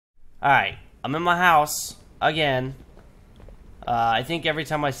Alright, I'm in my house again. I think every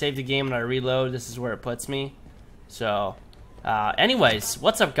time I save the game and I reload, this is where it puts me. So, anyways,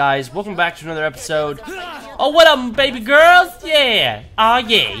 what's up, guys? Welcome back to another episode. Oh, what up, baby girls? Yeah. Oh,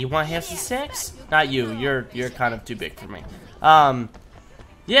 yeah. You want to have some sex? Not you. You're kind of too big for me.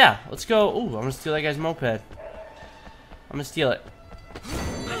 Yeah. Let's go. Ooh, I'm gonna steal that guy's moped. I'm gonna steal it.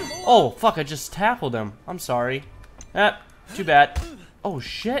 Oh, fuck! I just tackled him. I'm sorry. Too bad. Oh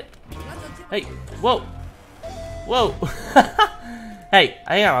shit. Hey. Whoa. Whoa. Hey,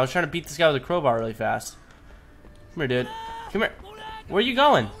 hang on. I was trying to beat this guy with a crowbar really fast. Come here, dude. Come here. Where are you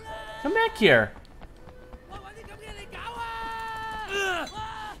going? Come back here.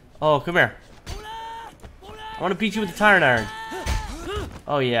 Oh, come here. I want to beat you with the tire iron.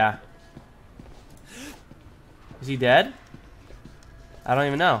 Oh, yeah. Is he dead? I don't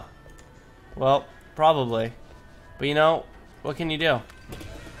even know. Well, probably. But you know, what can you do?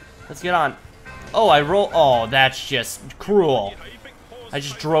 Let's get on. Oh, I roll. Oh, that's just cruel. I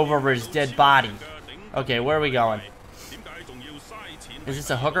just drove over his dead body. Okay, where are we going? Is this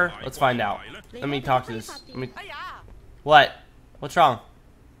a hooker? Let's find out. Let me talk to this. What? What's wrong?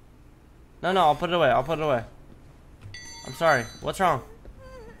 No, I'll put it away. I'll put it away. I'm sorry. What's wrong?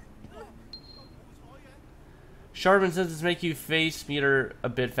 Sharpen senses make you face meter a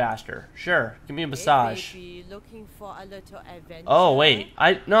bit faster. Sure. Give me a massage. Oh, wait.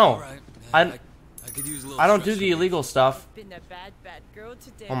 I don't do the illegal stuff.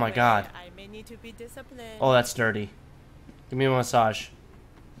 Oh my god. Oh, that's dirty. Give me a massage.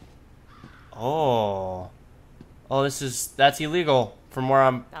 Oh. Oh, that's illegal from where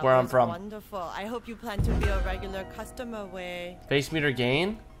I'm from. Wonderful. I hope you plan to be a regular customer, Wei. Face meter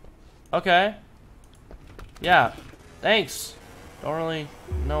gain? Okay. Yeah. Thanks. Don't really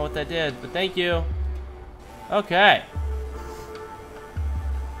know what that did, but thank you. Okay.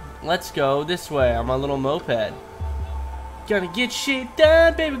 Let's go this way on my little moped. Gonna get shit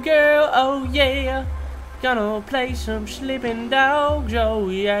done, baby girl. Oh yeah. Gonna play some Sleeping Dogs. Oh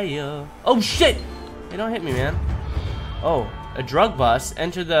yeah. Oh shit! Hey, don't hit me, man. Oh, a drug bus.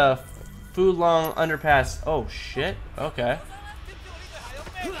 Enter the Fulong underpass. Oh shit. Okay.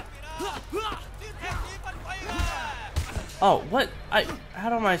 Oh, what?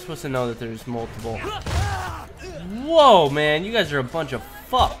 How am I supposed to know that there's multiple? Whoa, man, you guys are a bunch of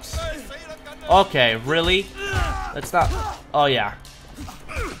fucks. Okay, really? That's not. Oh yeah.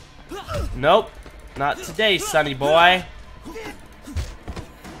 Nope, not today, sonny boy.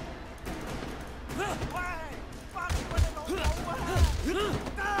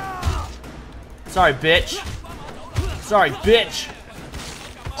 Sorry, bitch. Sorry, bitch.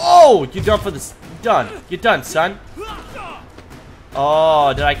 Oh, you done for this? Done. You're done, son.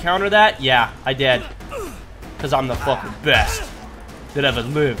 Oh, did I counter that? Yeah, I did. Because I'm the fucking best that ever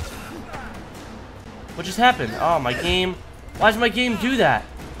lived. What just happened? Oh, my game. Why does my game do that?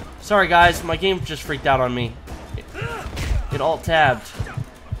 Sorry, guys. My game just freaked out on me. It alt-tabbed.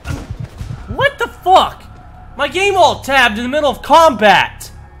 What the fuck? My game alt-tabbed in the middle of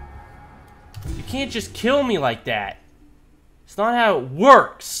combat. You can't just kill me like that. It's not how it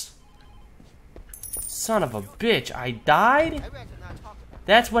works. Son of a bitch. I died?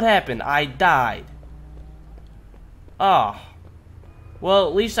 That's what happened. I died. Oh. Well,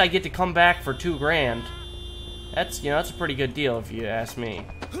 at least I get to come back for $2 grand. That's, that's a pretty good deal if you ask me.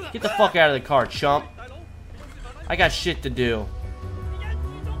 Get the fuck out of the car, chump. I got shit to do.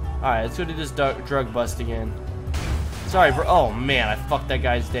 Alright, let's go do this drug bust again. Sorry, bro. Oh, man, I fucked that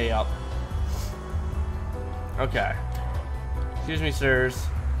guy's day up. Okay. Excuse me, sirs.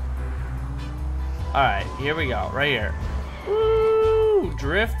 Alright, here we go. Right here. Woo!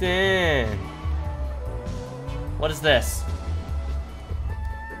 Drifting. What is this?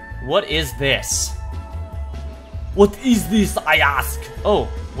 What is this? What is this, I ask? Oh,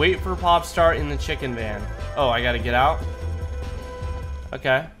 wait for pop start in the chicken van. Oh, I gotta get out?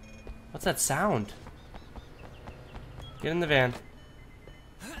 Okay. What's that sound? Get in the van.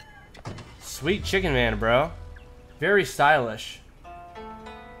 Sweet chicken van, bro. Very stylish.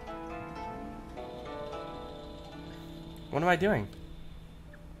 What am I doing?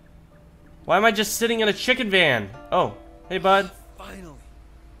 Why am I just sitting in a chicken van? Oh, hey, bud. Finally.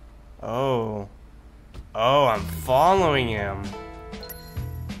 Oh. Oh, I'm following him.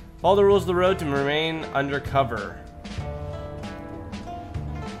 Follow the rules of the road to remain undercover.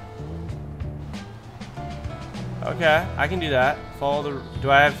 Okay, I can do that. Follow the. Do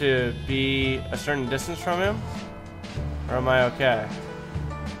I have to be a certain distance from him? Or am I okay?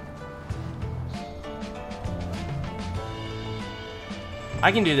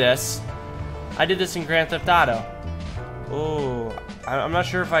 I can do this. I did this in Grand Theft Auto. Oh, I'm not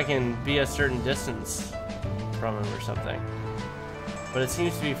sure if I can be a certain distance from him or something. But it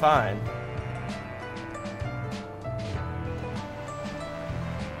seems to be fine.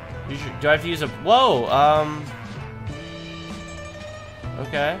 Do I have to use a... Whoa!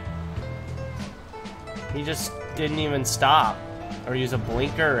 Okay. He just didn't even stop. Or use a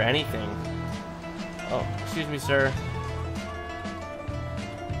blinker or anything. Oh, excuse me, sir.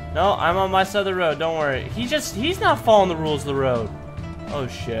 No, I'm on my side of the road, don't worry. He's not following the rules of the road. Oh,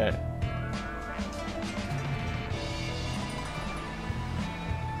 shit.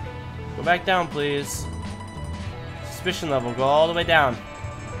 Go back down, please. Suspicion level, go all the way down.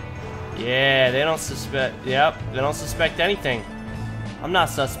 Yeah, they don't suspect. Yep, they don't suspect anything. I'm not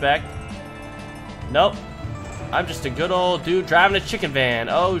suspect. Nope. I'm just a good old dude driving a chicken van.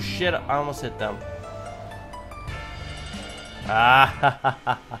 Oh shit, I almost hit them.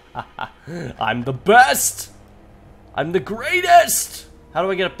 Ah, I'm the best. I'm the greatest. How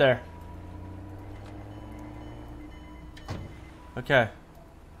do I get up there? Okay.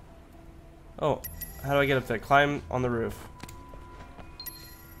 Oh, how do I get up there? Climb on the roof.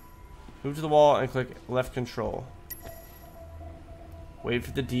 Move to the wall and click left control. Wait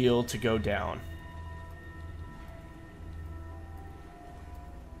for the deal to go down.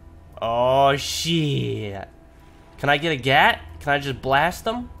 Oh shit. Can I get a gat? Can I just blast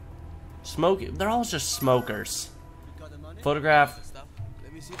them? Smoke? They're all just smokers. Photograph.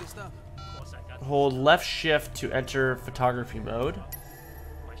 Let me see the stuff. Hold left shift to enter photography mode.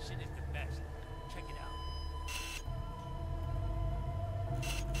 My shit is the best. Check it out.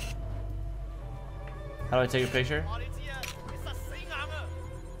 How do I take a picture?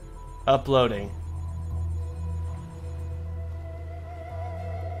 Uploading.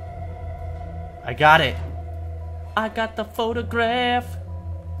 I got it. I got the photograph.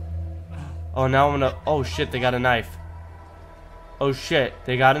 Oh, now I'm gonna... Oh shit, they got a knife. Oh shit,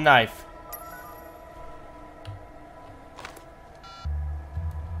 they got a knife.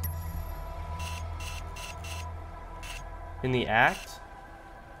 In the act?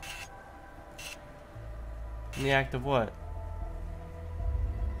 In the act of what?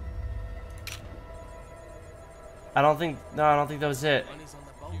 I don't think... No, I don't think that was it.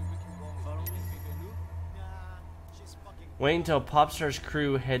 Wait until Popstar's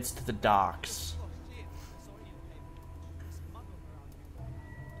crew heads to the docks.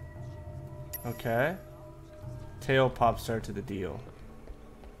 Okay. Tail Popstar to the deal.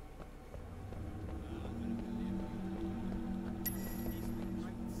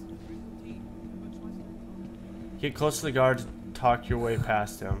 Get close to the guard to talk your way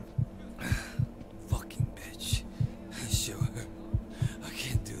past him. Fucking bitch. Sure. I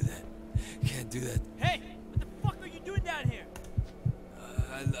can't do that. Can't do that. Hey! What the fuck are you doing down here?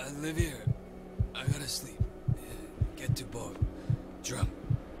 I live here. I gotta sleep. Get to boat. Drunk.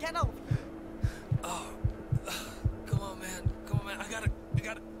 Get out! Oh. Come on, man. Come on, man. I gotta.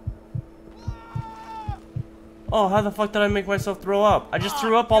 Oh, how the fuck did I make myself throw up? I just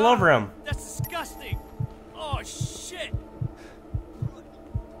threw up all over him. That's disgusting! Oh, shit!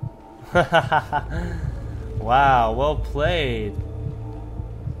 Wow, well played.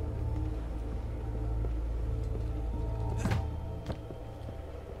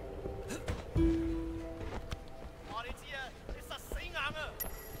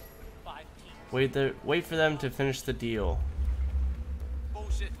 Wait for them to finish the deal.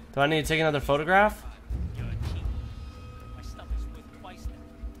 Bullshit. Do I need to take another photograph? You're cheap. My stuff is worth twice that.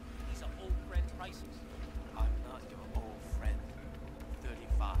 These are old friend prices. I'm not your old friend.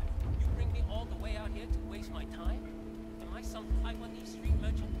 35. You bring me all the way out here to waste my time? Am I some Taiwanese street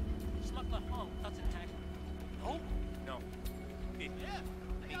merchant? Smuggler Hong doesn't have me. No? No. Yeah.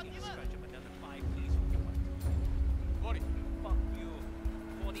 Make me a stretch of another 5, please. 40. Fuck you.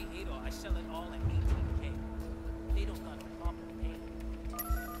 48 or I sell it all at 18K. They don't got a problem paying.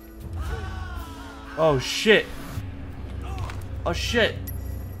 Oh shit. Oh shit.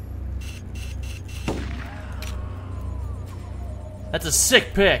 That's a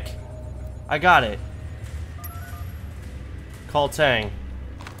sick pick. I got it. Call Tang.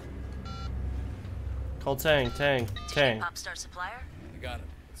 Call Tang, Tang, Tang. Popstar supplier? I got it.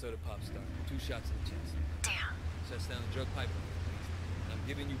 So did Popstar. 2 shots in the chest. Damn. Shuts down the drug pipeline. And I'm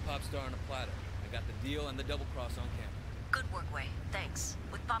giving you Popstar on a platter. I got the deal and the double cross on camera. Good work, Wei. Thanks.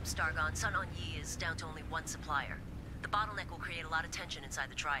 With Popstar gone, Sun On Yi is down to only one supplier. The bottleneck will create a lot of tension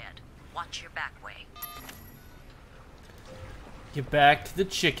inside the triad. Watch your back, Wei. Get back to the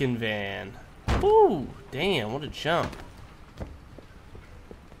chicken van. Ooh, damn, what a jump. Can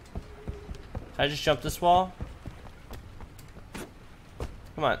I just jump this wall?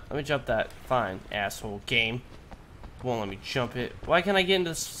 Come on, let me jump that. Fine, asshole game. Won't let me jump it. Why can't I get into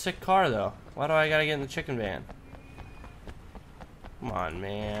this sick car, though? Why do I gotta get in the chicken van? Come on,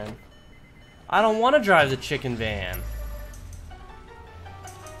 man. I don't want to drive the chicken van.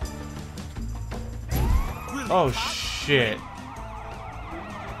 Oh, shit.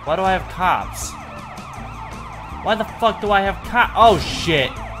 Why do I have cops? Why the fuck do I have cops? Oh, shit.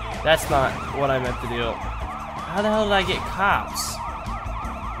 That's not what I meant to do. How the hell did I get cops?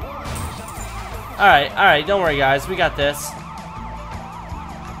 Alright, don't worry, guys. We got this.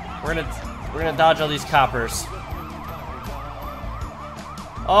 We're gonna dodge all these coppers.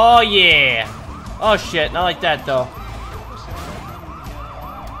 Oh, yeah. Oh, shit. Not like that, though.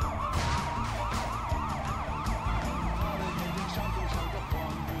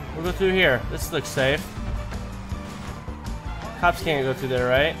 We'll go through here. This looks safe. Cops can't go through there,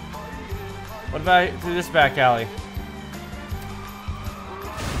 right? What about through this back alley?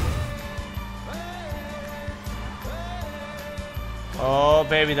 Oh,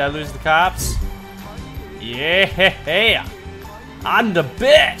 baby, did I lose the cops? Yeah! I'm the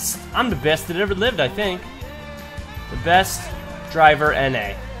best! I'm the best that ever lived, I think. The best driver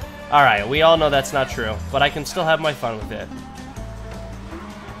NA. Alright, we all know that's not true, but I can still have my fun with it.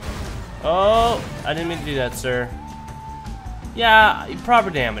 Oh, I didn't mean to do that, sir. Yeah, proper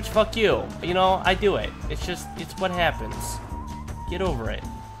damage. Fuck you. You know, I do it. It's just, it's what happens. Get over it.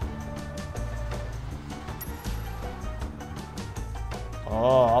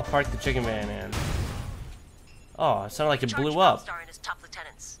 Oh, I'll park the chicken van in. Oh, it sounded like it blew up. Popstar and his top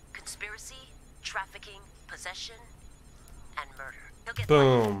lieutenants. Conspiracy, trafficking, possession, and murder. He'll get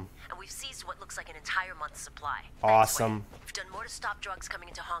Boom. money, and we've seized what looks like an entire month's supply. Awesome. We've done more to stop drugs coming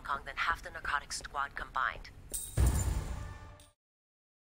into Hong Kong than half the narcotics squad combined.